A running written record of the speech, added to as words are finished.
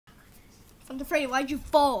Freddy, why'd you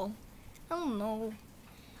fall? I don't know.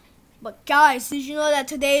 But guys, did you know that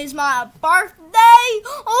today is my birthday?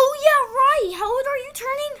 Oh yeah, right. How old are you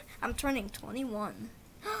turning? I'm turning 21.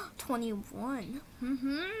 21.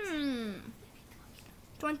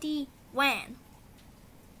 21.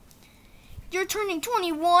 You're turning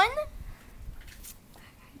 21?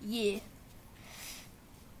 Yeah.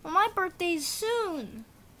 Well, my birthday's soon.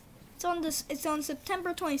 It's on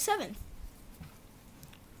September 27th.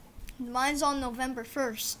 Mine's on November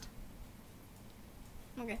 1st.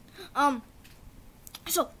 Okay.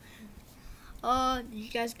 So, did you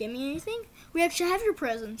guys get me anything? We actually have your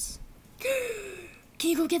presents. Can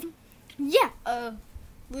you go get them? Yeah.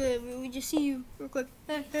 We just see you real quick.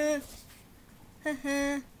 Better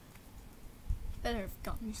have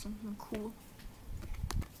gotten me something cool.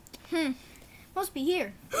 Must be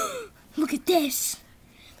here. Look at this.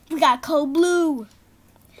 We got code blue.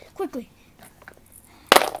 Quickly.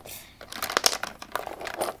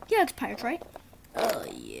 Yeah, it's pirates, right?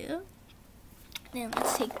 Yeah. Then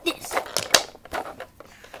let's take this.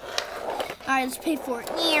 Alright, let's pay for it.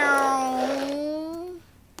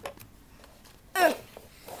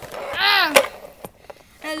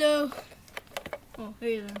 Hello. Oh,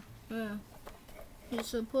 hey there.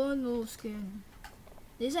 It's a puzzle skin.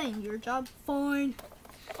 This ain't your job. Fine.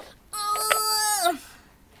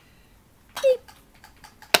 Beep.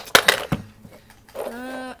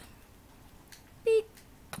 Beep.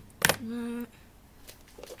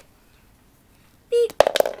 Beep.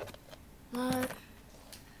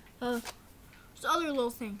 This other little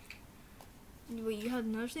thing. Wait, you had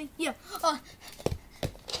another thing? Yeah.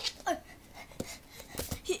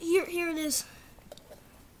 Here it is.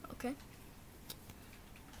 Okay.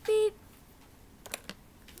 Beep.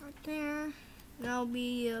 Right there. That'll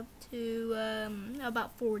be up to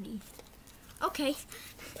about 40. Okay.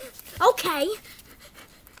 Okay.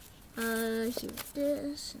 Here's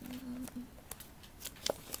this.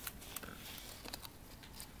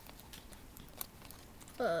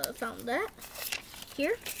 Found that.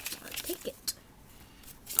 Here. I'll take it.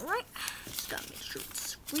 Alright. Just gotta make sure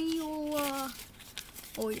it's real.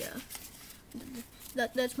 Oh yeah.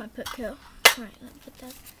 That's my pet cow. Alright, let me put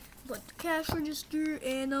that. Put the cash register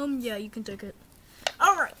and yeah, you can take it.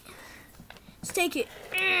 Alright. Let's take it.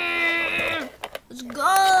 Let's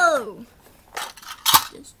go.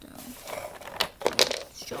 Put this down.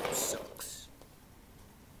 Show sucks.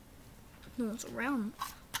 No one's around,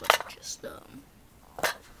 but just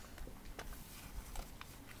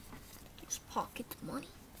pocket money.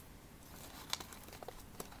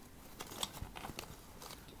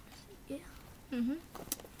 Yeah.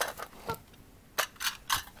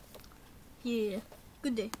 Yeah.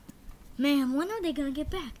 Good day. Man, when are they gonna get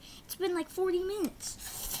back? It's been like 40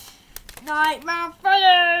 minutes. Nightmare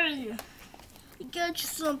Freddy! We got you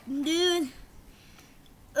something, dude.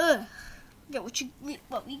 Get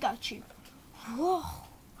what we got you. Whoa.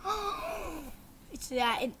 It's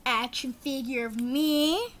an action figure of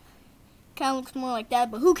me. Kind of looks more like that,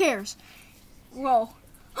 but who cares? Whoa.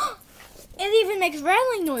 It even makes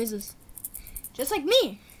rattling noises. Just like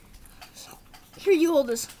me. Here, you hold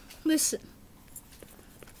this. Listen.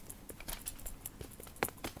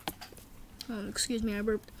 Excuse me, I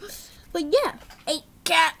burped. But yeah. Hey,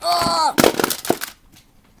 cat.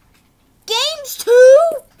 Games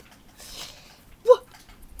too?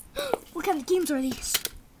 What kind of games are these?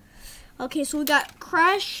 Okay, so we got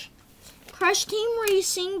Crash Team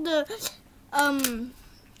Racing, the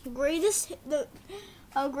greatest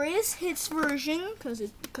hits version,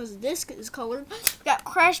 because this is colored. We got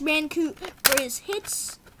Crash Bandicoot Greatest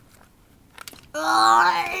Hits.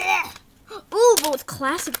 Ooh, but with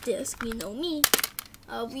classic disc, you know me.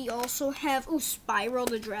 We also have Spyro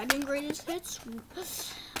the Dragon Greatest Hits.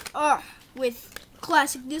 With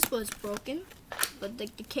classic disc, but it's broken. But the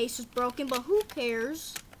case is broken, but who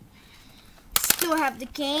cares? Still have the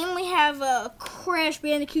game. We have Crash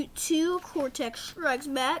Bandicoot 2, Cortex Strikes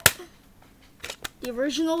Back. The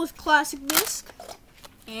original with classic disc.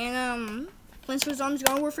 And Plants vs. Zombies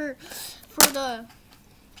Garden Warfare for the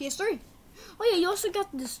PS3. Oh yeah, you also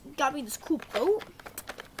got me this cool boat.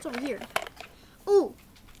 It's over here. Ooh,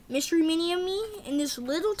 mystery mini of me in this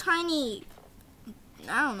little tiny,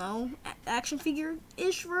 I don't know, action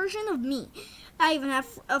figure-ish version of me. I even have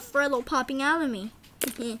a Freddy popping out of me.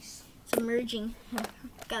 Submerging.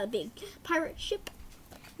 Got a big pirate ship.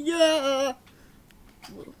 Yeah.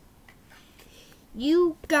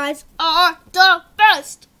 You guys are the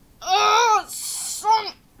best.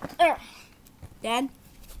 Dad,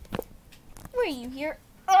 where are you here?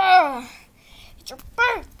 It's your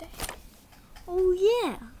birthday. Oh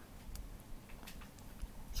yeah.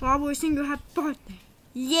 So I always sing your happy birthday.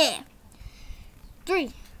 Yeah.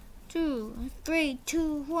 3,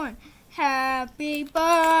 2, 1. Happy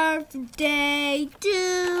birthday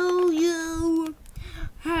to you.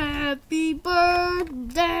 Happy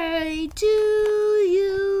birthday to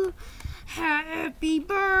you. Happy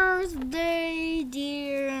birthday,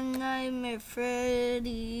 dear Nightmare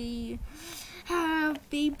Freddy.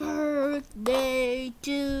 Happy birthday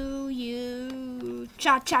to you.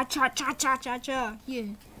 Cha cha cha cha cha cha cha. Yeah.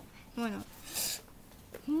 Why not?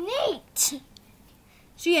 Neat.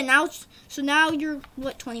 So yeah, now you're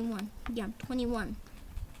what, 21? Yeah, I'm 21.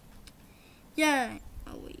 Yeah.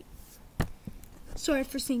 Oh wait. Sorry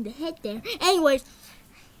for seeing the head there. Anyways,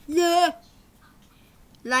 yeah.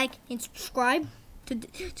 Like and subscribe.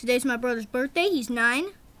 Today's my brother's birthday. He's 9.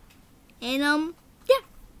 And yeah.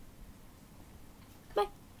 Bye.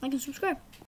 Like and subscribe.